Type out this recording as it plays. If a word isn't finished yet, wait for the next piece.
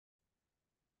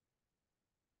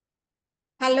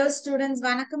Hello students,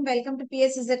 வணக்கம். Welcome to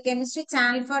PSZ Chemistry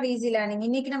Channel for Easy Learning.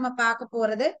 இன்னைக்கு நம்ம பார்க்க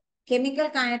போறது Chemical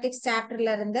Kinetics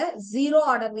chapterல இருந்து zero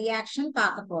order reaction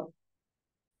பார்க்க போறோம்.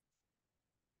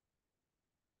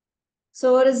 So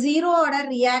ஒரு zero order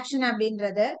reaction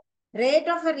அப்படின்றது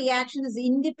rate of a reaction is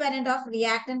independent of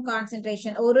reactant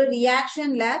concentration. ஒரு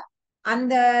reactionல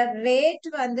அந்த rate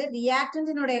வந்து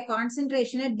reactantனுடைய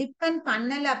concentration depend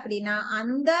பண்ணல அப்படின்னா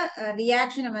அந்த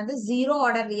reaction வந்து zero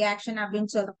order reaction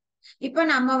அப்படின்னு சொல்றோம். இப்ப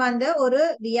நம்ம வந்து ஒரு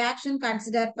ரியாக்ஷன்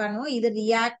கன்சிடர் பண்ணுவோம். இது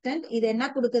ரியாக்டன்ட், இது என்ன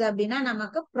கொடுக்குது அப்படின்னா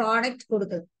நமக்கு ப்ராடக்ட்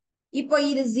கொடுக்குது. இப்போ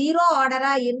இது ஜீரோ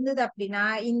ஆர்டரா இருந்தது அப்படின்னா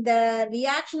இந்த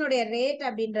ரியாக்ஷனுடைய ரேட்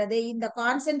அப்படின்றது இந்த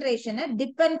கான்சென்ட்ரேஷனை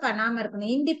டிபெண்ட் பண்ணாம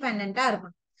இருக்கணும், இண்டிபெண்டா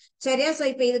இருக்கணும். சரியா? சோ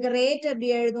இப்ப இதுக்கு ரேட்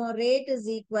எப்படி எழுதும்? ரேட் இஸ்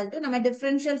ஈக்குவல் டு நம்ம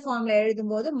டிஃபரன்ஷியல் ஃபார்ம்ல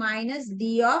எழுதும் போது minus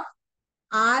D of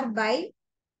R by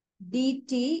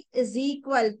DD is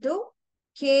equal to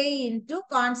K into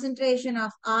concentration of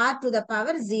R to the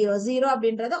power 0. 0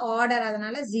 அப்படின்றது order,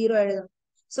 அதனால 0 எழுதும்.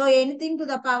 So anything to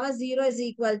the power 0 is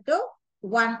equal to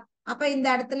 1. அப்ப இந்த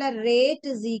இடத்துல rate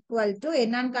is equal to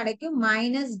என்னன்னு கிடைக்கும்?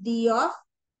 Minus D of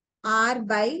R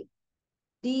by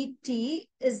dt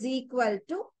is equal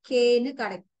to K ன்னு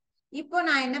கிடைக்கும். இப்போ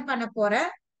நான் என்ன பண்ண போறேன்?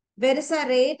 வெறுசா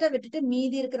ரேட்டை விட்டுட்டு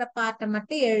மீதி இருக்கிற பார்ட்டை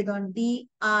மட்டும் எழுதும்.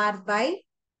 dr by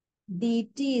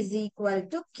dt is equal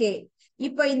to K.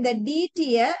 இப்போ இந்த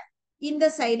டிடிய இந்த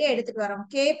சைடு எடுத்துட்டு வரோம்,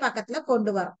 கே பக்கத்துல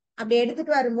கொண்டு வரோம். அப்படி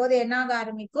எடுத்துட்டு வரும்போது என்ன ஆக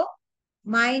ஆரம்பிக்கும்?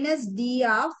 Minus D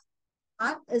of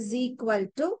R is equal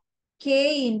to K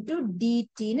into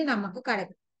டிடின்னு நமக்கு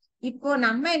கிடைக்கும். இப்போ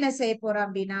நம்ம என்ன செய்ய போறோம்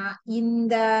அப்படின்னா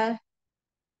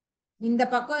இந்த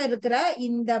பக்கம் இருக்கிற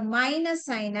இந்த மைனஸ்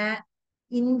சைனை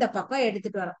இந்த பக்கம்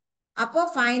எடுத்துட்டு வரோம். அப்போ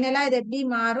ஃபைனலா இது எப்படி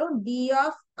மாறும்? D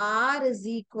of R is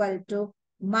equal to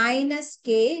minus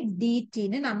K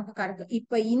டிடின்னு நமக்கு கிடைக்கும்.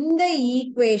 இப்ப இந்த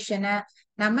ஈக்குவேஷனை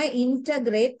நம்ம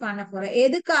இன்டகிரேட் பண்ண போறோம்.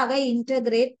 எதுக்காக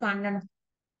இன்டகிரேட் பண்ணணும்?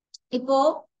 இப்போ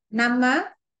நம்ம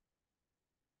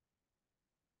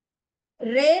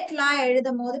ரேட் லா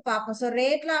எழுதும் போது பார்ப்போம். ஸோ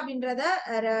ரேட் லா அப்படின்றத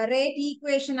ரேட்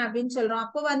ஈக்குவேஷன் அப்படின்னு சொல்றோம்.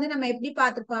 அப்போ வந்து நம்ம எப்படி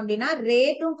பார்த்திருப்போம் அப்படின்னா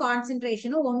ரேட்டும்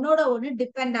கான்சென்ட்ரேஷனும் ஒன்னோட ஒன்னு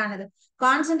டிபெண்ட் ஆனது.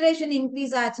 கான்சென்ட்ரேஷன்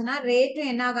இன்க்ரீஸ் ஆச்சுன்னா ரேட்டும்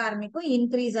என்ன ஆக ஆரம்பிக்கும்?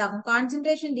 இன்க்ரீஸ் ஆகும்.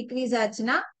 கான்சென்ட்ரேஷன் டிக்ரீஸ்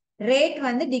ஆச்சுன்னா ரேட்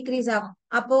வந்து டிக்ரீஸ் ஆகும்.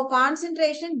 அப்போ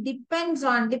கான்சென்ட்ரேஷன்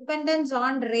டிபெண்டன்ஸ்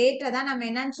ஆன் ரேட்டை தான் நம்ம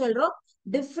என்னன்னு சொல்றோம்?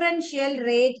 டிஃபரன்ஷியல்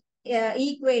ரேட்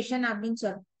ஈக்குவேஷன் அப்படின்னு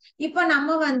சொல்றோம். இப்போ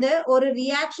நம்ம வந்து ஒரு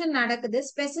ரியாக்ஷன் நடக்குது,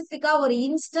 ஸ்பெசிபிக்கா ஒரு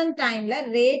இன்ஸ்டன்ட் டைம்ல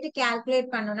ரேட்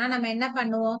கால்குலேட் பண்ணணும்னா நம்ம என்ன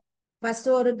பண்ணுவோம்?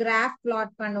 ஃபர்ஸ்ட் ஒரு கிராஃப்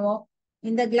பிளாட் பண்ணுவோம்.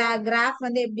 இந்த கிராஃப்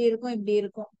வந்து எப்படி இருக்கும்? இப்படி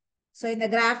இருக்கும். சோ இந்த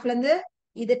கிராஃப்ல இருந்து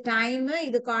இது டைம்,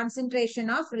 இது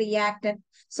கான்சென்ட்ரேஷன் ஆஃப் ரியாக்டன்ட்.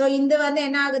 சோ இது வந்து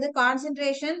என்ன ஆகுது?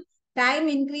 கான்சென்ட்ரேஷன் டைம்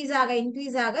இன்க்ரீஸ்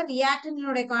ஆக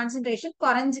ரியாக்டன்டோட கான்சென்ட்ரேஷன்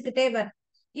குறைஞ்சுக்கிட்டே வரும்.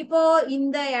 இப்போ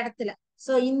இந்த இடத்துல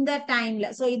சோ இந்த டைம்ல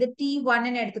சோ இது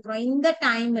T1 எடுத்துக்கிறோம். இந்த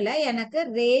டைம்ல எனக்கு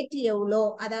ரேட் எவ்வளோ,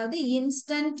 அதாவது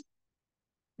இன்ஸ்டன்ட்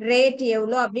ரேட்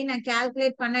எவ்வளோ அப்படின்னு நான்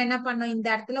கால்குலேட் பண்ண என்ன பண்ணும்? இந்த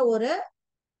இடத்துல ஒரு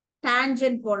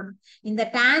டான்ஜென்ட் போடணும்.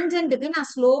 இந்த டான்ஜென்ட்டுக்கு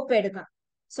நான் ஸ்லோப் எடுக்கணும்.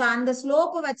 சோ அந்த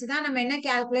ஸ்லோப் வச்சுதான் நம்ம என்ன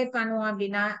கால்குலேட் பண்ணுவோம்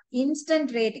அப்படின்னா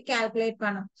இன்ஸ்டன்ட் ரேட் கால்குலேட்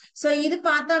பண்ணும். சோ இது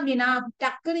பார்த்தோம் அப்படின்னா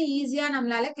டக்குன்னு ஈஸியா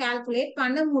நம்மளால கால்குலேட்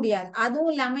பண்ண முடியாது.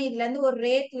 அதுவும் இல்லாம இதுல இருந்து ஒரு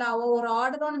ரேட் லாவோ ஒரு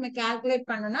ஆர்டரோ நம்ம கால்குலேட்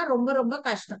பண்ணோம்னா ரொம்ப ரொம்ப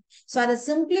கஷ்டம். சோ அதை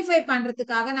சிம்பிளிஃபை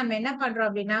பண்றதுக்காக நம்ம என்ன பண்றோம்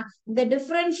அப்படின்னா இந்த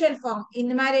டிஃபரன்ஷியல் ஃபார்ம்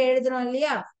இந்த மாதிரி எழுதுறோம்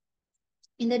இல்லையா?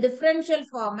 இந்த டிஃபரன்ஷியல்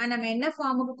ஃபார்மை நம்ம என்ன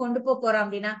ஃபார்முக்கு கொண்டு போறோம்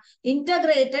அப்படின்னா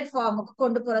இன்டகிரேட்டட் ஃபார்முக்கு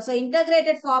கொண்டு போறோம். ஸோ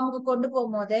இன்டகிரேட்டட் ஃபார்முக்கு கொண்டு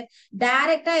போகும்போது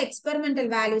டைரக்டா எக்ஸ்பெரிமெண்டல்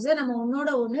வேல்யூஸை நம்ம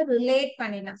ஒன்னோட ஒன்னு ரிலேட்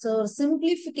பண்ணிடலாம். ஸோ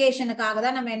சிம்பிளிஃபிகேஷனுக்காக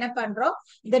தான் நம்ம என்ன பண்றோம்?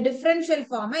 இந்த டிஃபரன்ஷியல்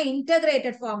ஃபார்மை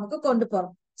இன்டகிரேட்டட் ஃபார்முக்கு கொண்டு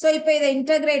போறோம். ஸோ இப்போ இதை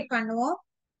இன்டகிரேட் பண்ணுவோம்.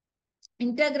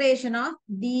 integration of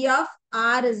d of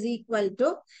r is equal to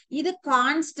இது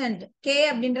கான்ஸ்டன்ட், k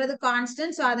அப்படின்றது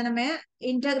கான்ஸ்டன்ட். சோ அதை நம்ம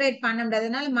இன்டகிரேட் பண்ண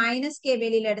முடியாதனால மைனஸ் கே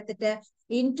வெளியில எடுத்துட்டு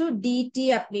இன்டு டிடி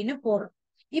அப்படின்னு போறோம்.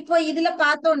 இப்போ இதுல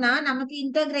பார்த்தோம்னா நமக்கு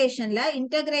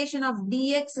integration of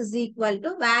dx is equal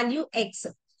to value x.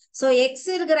 So x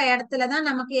இருக்கிற இடத்துலதான்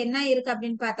நமக்கு என்ன இருக்கு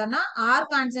அப்படின்னு பார்த்தோம்னா r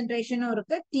கான்சென்ட்ரேஷனும்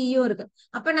இருக்கு, tயும் இருக்கு.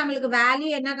 அப்ப நம்மளுக்கு வேல்யூ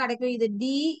என்ன கிடைக்கும்? இது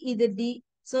d, இது d.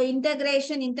 So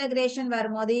integration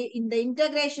வரும்போது இந்த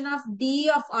integration of d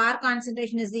of r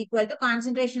concentration is equal to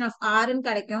concentration of r ன்னு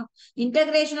கிடைக்கும்.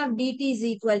 Integration of dt is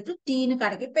equal to t ன்னு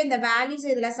கிடைக்கும். இப்ப இந்த values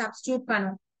இதுல substitute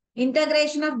பண்ணுவோம்.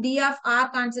 Integration of d of r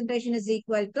concentration is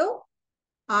equal to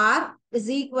r is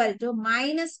equal to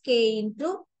minus k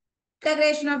into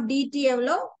integration of dt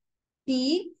எவ்வளோ? t.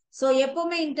 So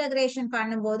எப்பவுமே integration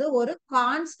பண்ணும்போது ஒரு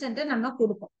constant நம்ம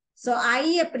கொடுப்போம். So I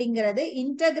அப்படிங்கிறது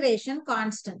integration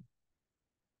constant.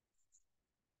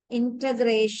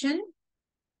 Integration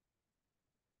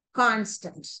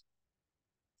constant.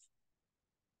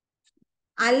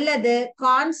 அல்லது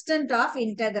கான்ஸ்டன்ட் ஆஃப்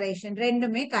இன்டகிரேஷன்.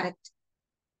 ரெண்டுமே correct.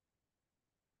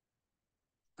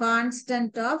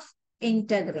 Constant of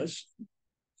integration.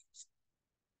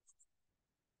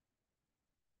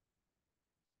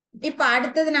 இப்ப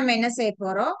அடுத்தது நம்ம என்ன செய்ய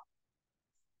போறோம்?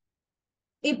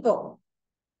 இப்போ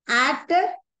at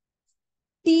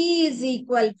t is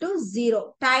equal to 0,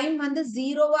 time வந்து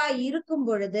 0வா இருக்கும்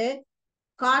பொழுது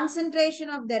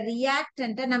கான்சென்ட்ரேஷன் ஆஃப் த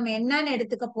ரியாக்டன்ட் நம்ம என்னன்னு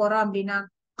எடுத்துக்க போறோம் அப்படின்னா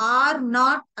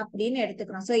R0 அப்படின்னு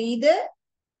எடுத்துக்கிறோம். சோ இது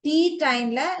t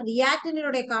டைம்ல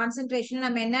ரியாக்டன்டோட கான்சென்ட்ரேஷன்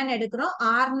நம்ம என்னன்னு எடுக்கிறோம்?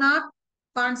 R0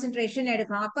 கான்சென்ட்ரேஷன்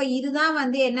எடுக்கிறோம். அப்ப இதுதான்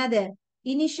வந்து என்னது?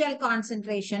 Initial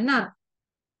concentration.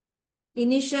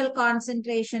 Initial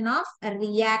concentration of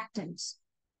ரியாக்டன்ட்ஸ்.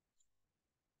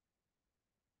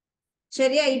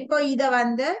 சரியா? இப்போ இத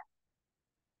வந்து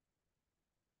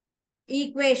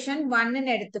ஈக்குவேஷன் 1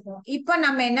 எடுத்துப்போம். இப்போ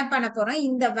நம்ம என்ன பண்ண போறோம்?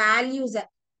 இந்த values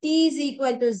t is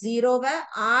equal to 0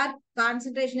 r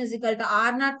concentration is equal to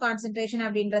r0 concentration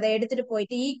அப்படின்றத எடுத்துட்டு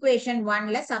போயிட்டு ஈக்குவேஷன்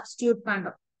 1ல சப்ஸ்டிடியூட்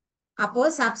பண்றோம். அப்போ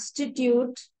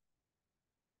சப்ஸ்டிடியூட்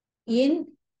இன்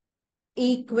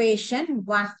ஈக்குவேஷன்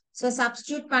 1. சோ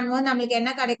சப்ஸ்டிடியூட் பண்ணும்போது நமக்கு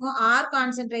என்ன கிடைக்கும்? r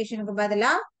கான்சென்ட்ரேஷனுக்கு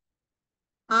பதிலா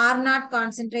R0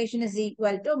 concentration is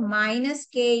equal to minus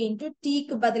k into t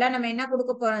க்கு பதிலா நம்ம என்ன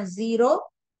கொடுக்க போறோம்? 0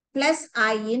 plus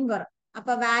I in வரும்.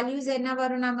 அப்ப values என்ன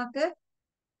வரும் நமக்கு?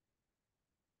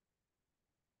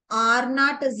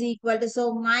 R0 is equal to, so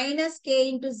minus k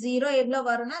into 0 எவ்வளவு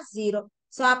வரும்னா 0.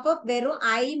 So அப்போ வெறும்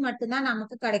I மட்டும்தான்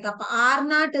நமக்கு கிடைக்கும். அப்ப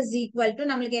R0 is equal to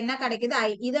நம்மளுக்கு என்ன கிடைக்குது?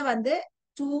 I. இத வந்து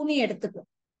 2 எடுத்துக்கும்.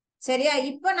 சரியா?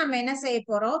 இப்ப நம்ம என்ன செய்ய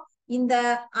போறோம்? இந்த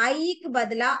ஐக்கு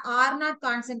பதிலா R0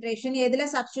 கான்சென்ட்ரேஷன் எதுல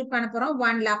சப்ஸ்டிடியூட் பண்ண போறோம்?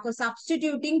 1ல. அப்போ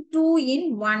சப்ஸ்டிடியூட்டிங் 2 in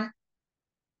 1.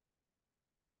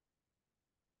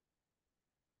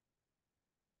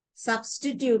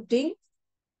 சப்ஸ்டிடியூட்டிங்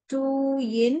 2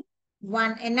 in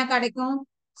 1 என்ன கிடைக்கும்?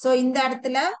 சோ இந்த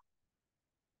இடத்துல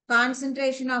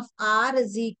concentration of R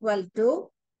is equal to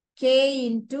k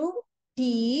into t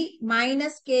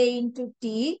minus k into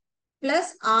t plus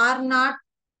R0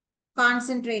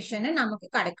 concentration நமக்கு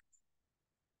கிடைக்கும்.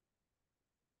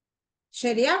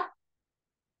 சரியா?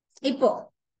 இப்போ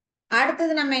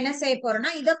அடுத்தது நம்ம என்ன செய்ய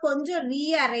போறோம்னா இத கொஞ்சம்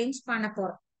ரீஅரேஞ்ச் பண்ண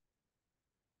போறோம்.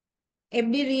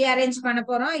 எப்படி ரீஅரேஞ்ச் பண்ண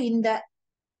போறோம்?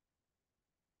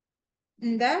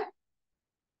 இந்த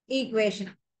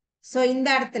ஈக்குவேஷன். சோ இந்த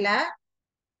இடத்துல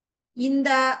இந்த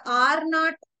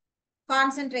R0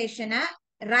 கான்சென்ட்ரேஷனை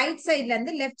ரைட் சைடுல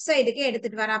இருந்து லெஃப்ட் சைடுக்கு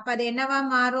எடுத்துட்டு வர. அப்ப அது என்னவா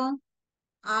மாறும்?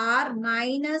 R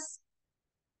minus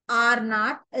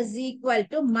R0 is equal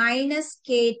to minus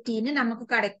KT ன்னு நமக்கு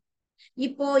கிடைக்கும்.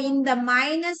 இப்போ இந்த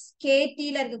மைனஸ்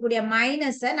KTல இருக்கக்கூடிய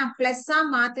மைனஸ நான் பிளஸ்ஸா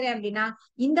மாத்துறேன் அப்படின்னா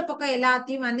இந்த பக்கம்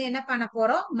எல்லாத்தையும் வந்து என்ன பண்ண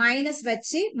போறோம்? மைனஸ்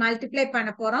வச்சு மல்டிப்ளை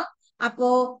பண்ண போறோம். அப்போ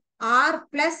R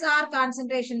பிளஸ் R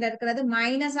கான்சென்ட்ரேஷன்ல இருக்கிறது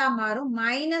மைனஸா மாறும்,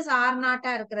 மைனஸ்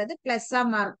R0 இருக்கிறது பிளஸ்ஸா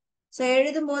மாறும். சோ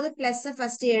எழுதும் போது பிளஸ்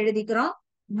ஃபர்ஸ்ட் எழுதிக்கிறோம்.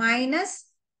 Minus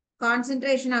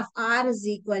concentration of R is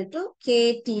equal to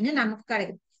KT ன்னு நமக்கு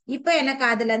கிடைக்கும். இப்ப எனக்கு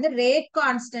அதுல இருந்து ரேட்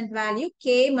கான்ஸ்டன்ட் வேல்யூ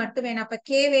k மட்டும் வேணும். அப்ப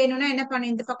k வேணும்னா என்ன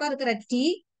பண்ணும்? இந்த பக்கம் இருக்கிற t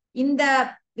இந்த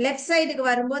லெஃப்ட் சைடுக்கு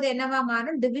வரும்போது என்னவா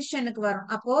மாறும்? டிவிஷனுக்கு வரும்.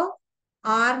 அப்போ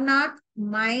R0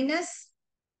 minus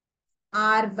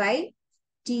R by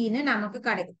t ன்னு நமக்கு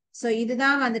கிடைக்கும். சோ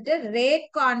இதுதான் வந்துட்டு rate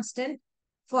constant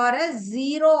for a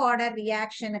zero order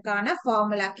ரியாக்ஷனுக்கான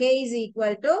formula. k is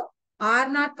equal to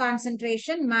R0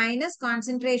 concentration minus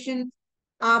concentration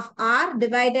of R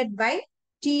divided by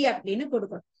t அப்படின்னு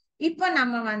கொடுக்கணும். இப்ப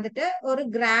நம்ம வந்துட்டு ஒரு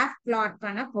கிராஃப் பிளாட்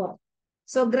பண்ண போறோம்.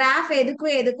 சோ கிராஃப்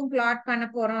எதுக்கும் பிளாட் பண்ண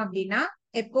போறோம் அப்படின்னா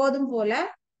எப்போதும் போல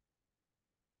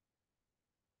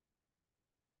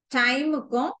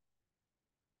டைமுக்கும்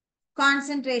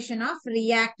கான்சென்ட்ரேஷன் ஆஃப்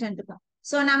ரியாக்டன்ட்டுக்கும்.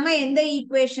 சோ நம்ம எந்த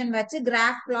ஈக்குவேஷன் வச்சு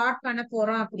கிராஃப் பிளாட் பண்ண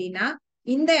போறோம் அப்படின்னா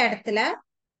இந்த இடத்துல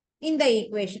இந்த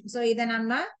ஈக்குவேஷன். சோ இத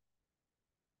நம்ம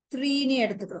 3ன்னு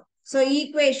எடுத்துக்கிறோம். So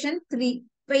equation 3.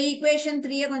 இப்ப ஈக்குவேஷன்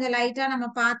 3 கொஞ்சம் லைட்டா நம்ம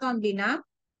பார்த்தோம் அப்படின்னா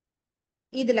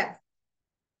இதுல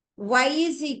y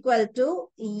is equal to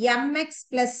mx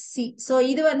plus c. So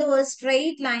இது வந்து ஒரு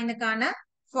ஸ்ட்ரெயிட் லைனுக்கான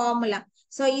ஃபார்முலா.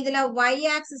 சோ இதுல y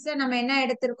ஆக்சிஸ்ல நம்ம என்ன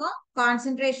எடுத்திருக்கோம்?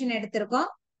 கான்சென்ட்ரேஷன் எடுத்திருக்கோம்.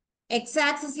 x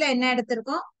ஆக்சிஸ்ல என்ன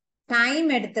எடுத்திருக்கோம்? டைம்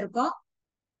எடுத்திருக்கோம்.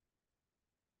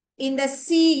 இந்த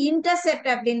c இன்டர்செப்ட்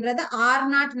அப்படின்றது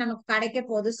R0 நமக்கு கிடைக்க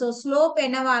போகுது. சோ ஸ்லோப்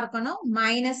என்னவா இருக்கணும்?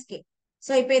 Minus k.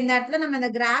 சோ இப்ப இந்த இடத்துல நம்ம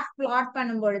இந்த கிராஃப் பிளாட்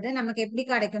பண்ணும் பொழுது நமக்கு எப்படி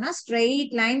கிடைக்கும்னா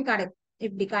ஸ்ட்ரெயிட் லைன் கிடைக்கும்.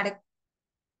 இப்படி கிடைக்கும்.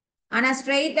 ஆனா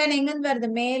ஸ்ட்ரெயிட் லைன் எங்க இருந்து வருது?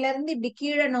 மேல இருந்து இப்படி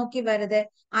கீழே நோக்கி வருது.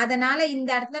 அதனால இந்த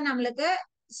இடத்துல நம்மளுக்கு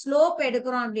ஸ்லோப்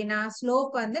எடுக்கிறோம் அப்படின்னா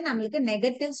ஸ்லோப் வந்து நம்மளுக்கு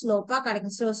நெகட்டிவ் ஸ்லோப்பா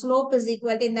கிடைக்கும். So slope is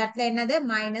equal to இந்த இடத்துல என்னது?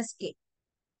 Minus K.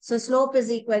 So slope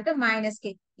is equal to minus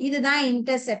K. இதுதான்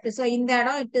இன்டர்செப்ட். சோ இந்த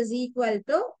இடம் it is equal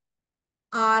to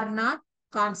R naught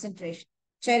concentration.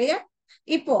 சரியா?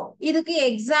 இப்போ இதுக்கு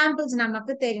எக்ஸாம்பிள்ஸ்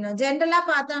நமக்கு தெரியணும். ஜென்ரலா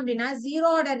பார்த்தோம் அப்படின்னா ஜீரோ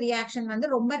ஆர்டர் ரியாக்ஷன் வந்து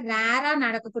ரொம்ப ரேரா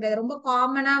நடக்கக்கூடியது, ரொம்ப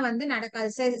காமனா வந்து நடக்காது.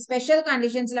 ஸ்பெஷல்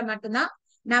கண்டிஷன்ஸ்ல மட்டும்தான்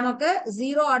நமக்கு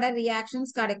ஜீரோ ஆர்டர்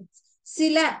ரியாக்ஷன்ஸ் கிடைக்கும்.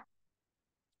 சில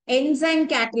enzyme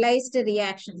catalyzed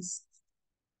reactions,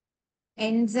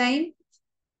 enzyme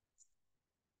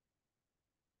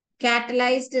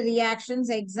catalyzed reactions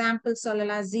example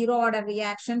சொல்லலாம். ஜீரோ ஆர்டர்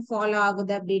ரியாக்ஷன் ஃபாலோ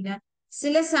ஆகுது அப்படின்னு.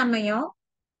 சில சமயம்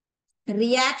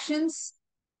reactions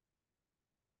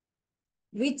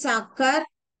which occur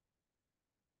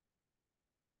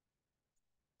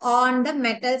on the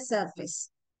metal surface.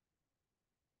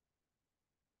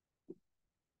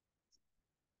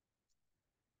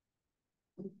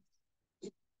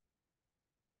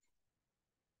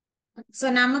 So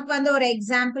நமக்கு வந்து ஒரு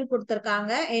எக்ஸாம்பிள்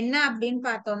கொடுத்திருக்காங்க. என்ன அப்படின்னு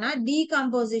பார்த்தோம்னா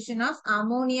decomposition of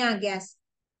ammonia case.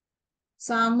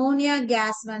 So ammonia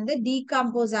case வந்து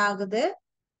டீகம்போஸ் ஆகுது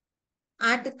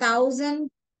at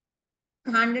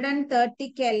 1130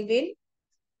 Kelvin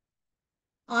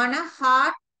on a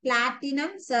hot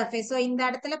platinum surface. So இந்த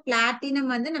இடத்துல platinum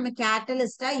வந்து நம்ம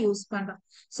கேட்டலிஸ்டா யூஸ் பண்றோம்.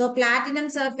 சோ platinum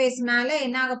surface மேல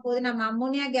என்ன ஆக போகுது, நம்ம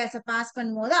அமோனியா கேஸ பாஸ்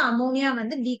பண்ணும்போது அமோனியா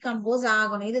வந்து டீகம்போஸ்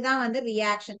ஆகணும். இதுதான் வந்து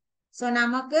ரியாக்ஷன். சோ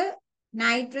நமக்கு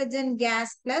nitrogen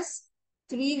gas plus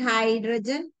 3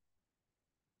 hydrogen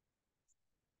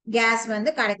case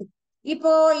வந்து கிடைக்குது.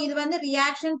 இப்போ இது வந்து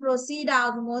ரியாக்ஷன் ப்ரொசீட்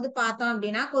ஆகும்போது பார்த்தோம்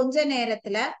அப்படின்னா கொஞ்ச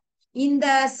நேரத்துல இந்த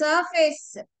சர்ஃபேஸ்,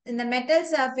 இந்த மெட்டல்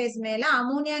சர்ஃபேஸ் மேல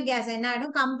அமோனியா கேஸ் என்ன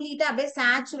ஆயிடும், கம்ப்ளீட்டா அப்படியே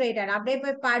சேச்சுரேட்டட், அப்படியே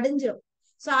போய் படிஞ்சிடும்.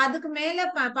 சோ அதுக்கு மேல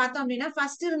பார்த்தோம் அப்படின்னா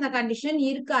ஃபர்ஸ்ட் இருந்த கண்டிஷன்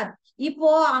இருக்காது. இப்போ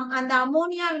அந்த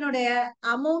அமோனியாவினுடைய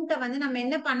அமௌண்ட்டை வந்து நம்ம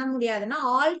என்ன பண்ண முடியாதுன்னா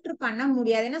ஆல்டர் பண்ண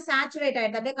முடியாது, ஏன்னா சேச்சுரேட்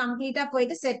ஆயிடுது, அப்படியே கம்ப்ளீட்டா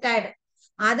போயிட்டு செட் ஆயிடும்.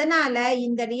 அதனால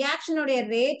இந்த ரியாக்ஷனுடைய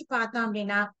ரேட் பார்த்தோம்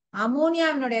அப்படின்னா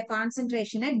அமோனியாவினுடைய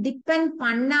கான்சென்ட்ரேஷனை டிபெண்ட்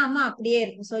பண்ணாம அப்படியே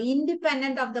இருக்கும். So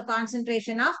independent of the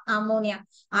concentration of ammonia.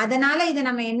 அதனால இதை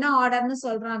நம்ம என்ன ஆர்டர்னு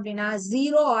சொல்றோம் அப்படின்னா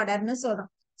ஜீரோ ஆர்டர்னு சொல்றோம்.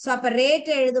 ஸோ அப்ப ரேட்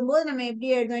எழுதும்போது நம்ம எப்படி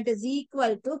எழுதுவோம், it is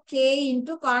equal to K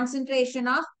into concentration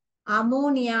of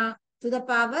ammonia to the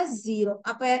power zero.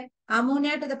 அப்ப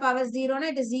ammonia to the power ஜீரோனா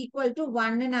it is equal to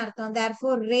 1ன்னு அர்த்தம்.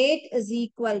 therefore rate is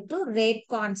equal to rate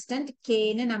constant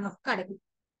கேன்னு நமக்கு கிடைக்கும்.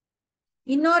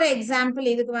 இன்னொரு எக்ஸாம்பிள்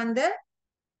இதுக்கு வந்து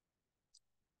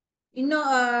இன்னும்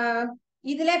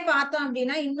இதுல பார்த்தோம்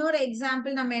அப்படின்னா இன்னொரு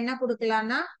எக்ஸாம்பிள் நம்ம என்ன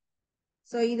கொடுக்கலாம்னா,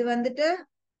 சோ இது வந்துட்டு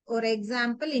ஒரு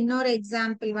எக்ஸாம்பிள். இன்னொரு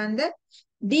எக்ஸாம்பிள் வந்து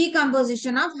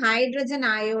decomposition of hydrogen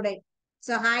iodide.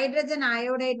 So hydrogen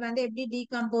iodide வந்து எப்படி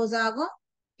டீகம்போஸ் ஆகும்,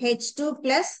 H2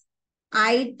 பிளஸ்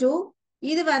I2.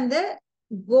 இது வந்து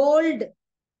கோல்டு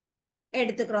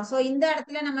எடுத்துக்கிறோம். சோ இந்த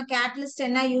இடத்துல நம்ம கேட்டலிஸ்ட்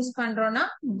என்ன யூஸ் பண்றோம்னா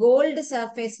கோல்டு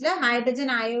சர்ஃபேஸ்ல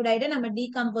ஹைட்ரஜன் அயோடைட நம்ம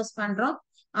டீகம்போஸ் பண்றோம்.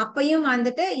 அப்பயும்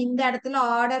வந்துட்டு இந்த இடத்துல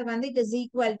ஆர்டர் வந்து it is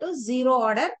equal to zero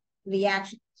order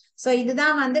reaction. So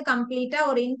இதுதான் வந்து கம்ப்ளீட்டா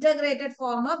ஒரு integrated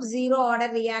form of zero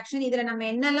order reaction. இதுல நம்ம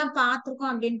என்னெல்லாம்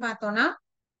பார்த்திருக்கோம் அப்படின்னு பார்த்தோம்னா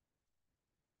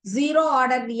ஜீரோ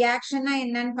ஆர்டர் ரியாக்ஷன்னா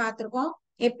என்னன்னு பார்த்திருக்கோம்.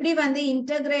 எப்படி வந்து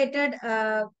integrated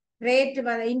rate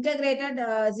integrated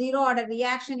zero order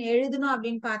reaction எழுதணும்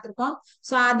அப்படின்னு பார்த்திருக்கோம்.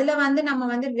 சோ அதுல வந்து நம்ம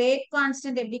வந்து ரேட்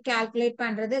கான்ஸ்டன்ட் எப்படி கால்குலேட்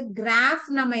பண்றது, கிராஃப்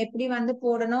நம்ம எப்படி வந்து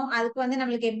போடணும், அதுக்கு வந்து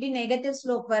நம்மளுக்கு எப்படி நெகட்டிவ்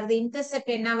ஸ்லோப் வருது, இன்டர்செப்ட்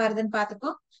என்ன வருதுன்னு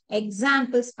பார்த்திருக்கோம்,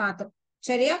 எக்ஸாம்பிள்ஸ் பார்த்தோம்.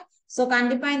 சரியா? சோ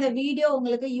கண்டிப்பா இந்த வீடியோ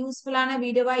உங்களுக்கு யூஸ்ஃபுல்லான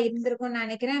வீடியோவா இருந்திருக்கும்னு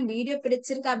நினைக்கிறேன். வீடியோ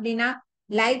பிடிச்சிருக்கு அப்படின்னா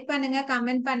லைக் பண்ணுங்க,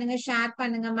 கமெண்ட் பண்ணுங்க, ஷேர்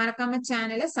பண்ணுங்க, மறக்காம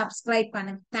சேனலை சப்ஸ்கிரைப்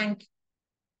பண்ணுங்க. தேங்க்யூ.